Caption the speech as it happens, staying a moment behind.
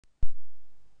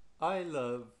I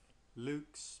love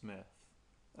Luke Smith.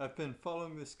 I've been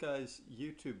following this guy's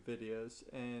YouTube videos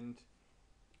and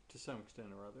to some extent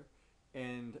or other,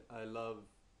 and I love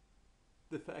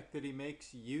the fact that he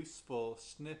makes useful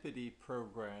snippety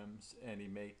programs and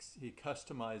he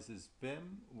customizes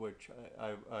Vim, which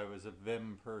I was a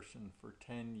Vim person for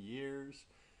 10 years.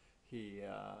 He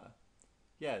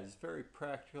yeah, is very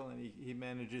practical and he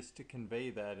manages to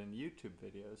convey that in YouTube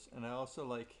videos. And I also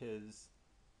like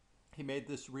he made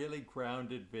this really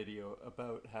grounded video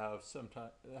about how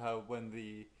when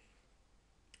the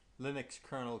Linux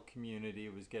kernel community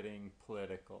was getting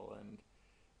political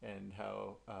and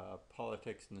how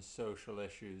politics and social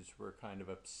issues were kind of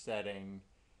upsetting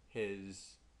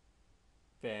his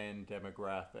fan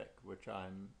demographic, which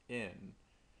I'm in.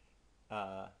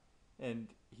 And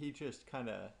he just kind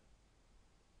of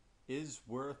is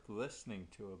worth listening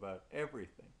to about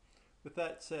everything. With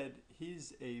that said,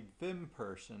 he's a Vim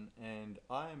person and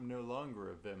I'm no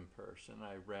longer a Vim person.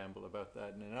 I ramble about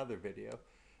that in another video.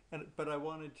 But I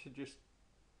wanted to just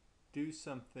do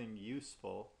something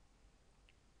useful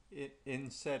in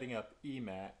setting up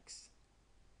Emacs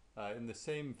in the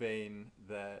same vein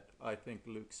that I think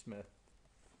Luke Smith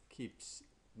keeps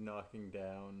knocking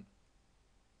down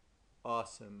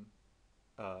awesome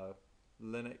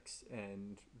Linux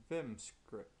and Vim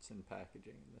scripts and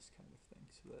packaging and this kind of thing.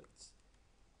 So let's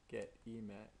get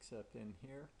Emacs up in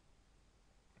here.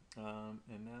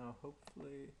 And now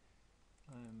hopefully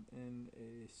I'm in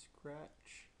a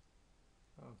scratch.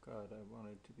 Oh god, I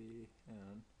wanted to be, hang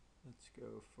on, let's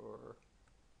go for,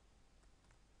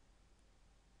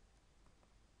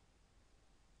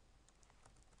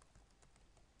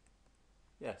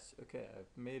 yes, okay,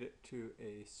 I've made it to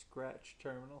a scratch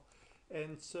terminal.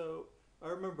 And so I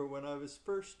remember when I was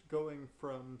first going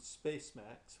from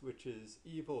Spacemacs, which is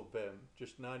evil Vim,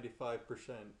 just 95%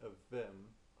 of Vim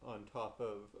on top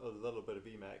of a little bit of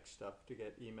Emacs stuff to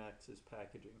get Emacs's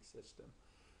packaging system.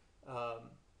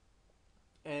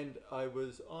 And I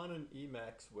was on an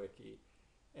Emacs wiki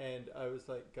and I was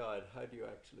like, God, how do you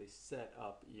actually set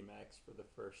up Emacs for the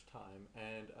first time?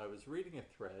 And I was reading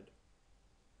a thread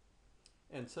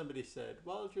and somebody said,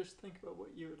 well, just think about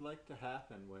what you would like to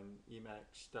happen when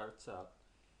Emacs starts up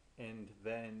and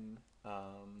then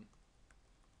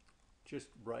just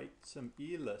write some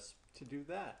Elisp to do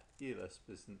that. Elisp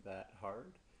isn't that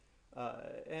hard.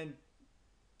 And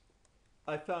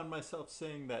I found myself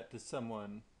saying that to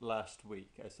someone last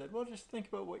week. I said, well, just think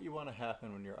about what you want to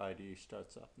happen when your IDE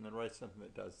starts up and then write something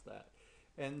that does that.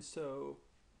 And so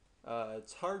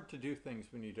it's hard to do things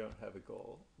when you don't have a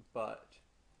goal, but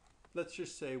let's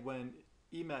just say when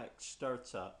Emacs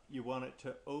starts up, you want it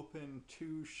to open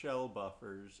 2 shell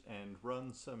buffers and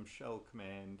run some shell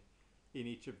command in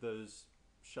each of those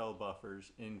shell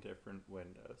buffers in different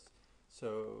windows.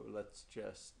 So let's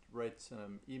just write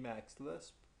some Emacs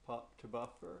Lisp, pop to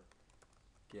buffer,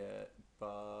 get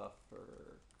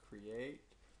buffer create,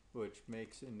 which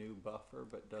makes a new buffer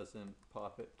but doesn't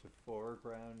pop it to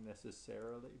foreground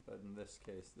necessarily, but in this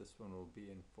case this one will be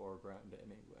in foreground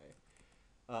anyway.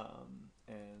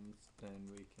 And then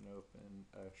we can open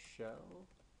a shell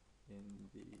in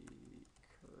the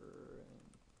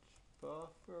current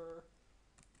buffer.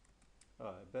 Oh,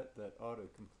 I bet that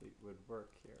autocomplete would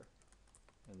work here.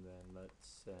 And then let's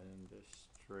send a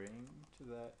string to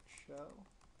that shell.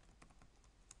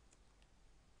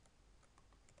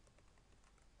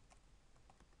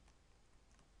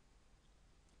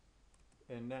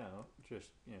 And now,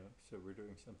 just, so we're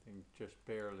doing something just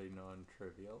barely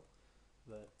non-trivial.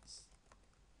 Let's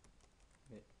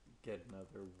get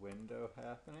another window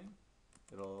happening.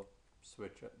 It'll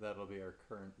switch up, that'll be our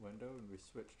current window, and we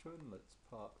switch to it, and let's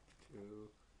pop to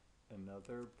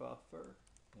another buffer,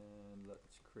 and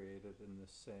let's create it in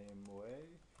the same way,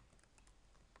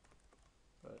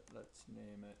 but let's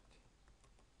name it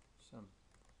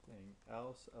something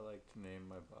else. I like to name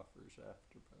my buffers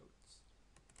after boats.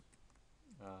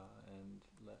 And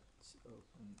let's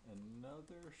open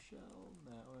another shell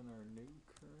now in our new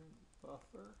current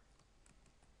buffer,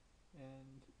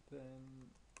 and then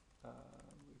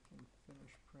we can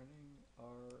finish printing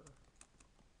our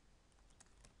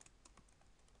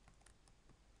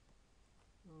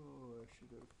I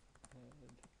should have had,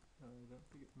 no, I don't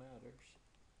think it matters.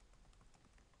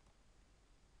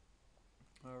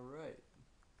 Alright,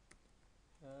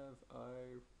 have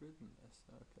I written this?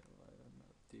 Okay, well, I'm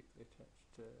not deeply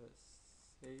attached to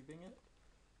saving it,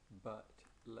 but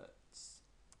let's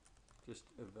just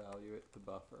evaluate the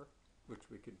buffer, which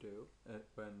we could do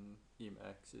when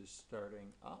Emacs is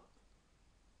starting up.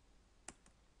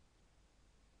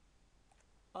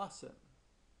 Awesome.